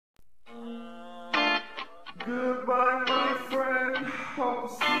Goodbye, my friend. Hope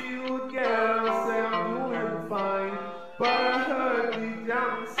to see you again. I say I'm doing fine, but I heard deep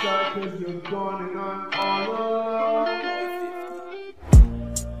down inside, 'cause you're gone and I'm all alone.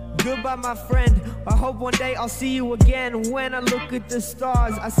 Goodbye, my friend. I hope one day I'll see you again. When I look at the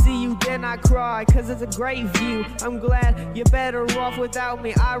stars, I see you, then I cry, 'cause it's a great view. I'm glad you're better off without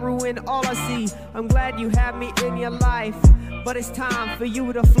me. I ruin all I see. I'm glad you have me in your life, but it's time for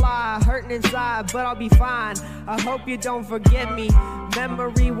you to fly. Hurting inside, but I'll be fine. I hope you don't forget me.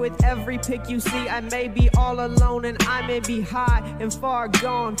 Memory with every pic you see. I may be all alone and I may be high and far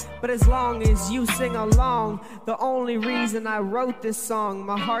gone, but as long as you sing along, the only reason I wrote this song,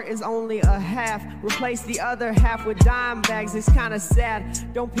 my heart is only a half. Replace the other half with dime bags. It's kinda sad.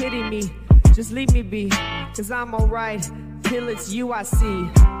 Don't pity me, just leave me be, 'cause I'm alright till it's you I see.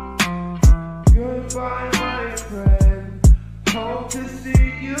 Goodbye, my friend. Hope to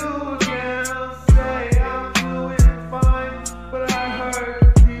see you again. I'll say I'm doing fine, but I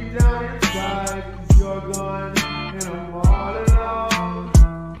heard deep down inside, 'cause you're gone and I'm all alone.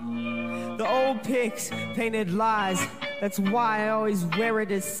 The old pics painted lies. That's why I always wear a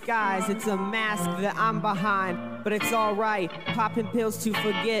disguise. It's a mask that I'm behind, but it's alright. Popping pills to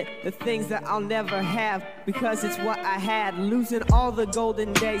forget the things that I'll never have, because it's what I had. Losing all the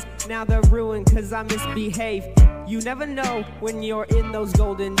golden days, now they're ruined 'cause I misbehaved. You never know when you're in those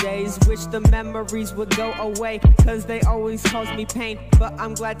golden days, which the memories would go away, 'cause they always cause me pain. But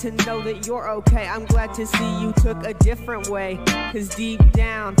I'm glad to know that you're okay. I'm glad to see you took a different way, 'cause deep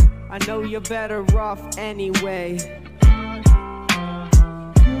down I know you're better off anyway.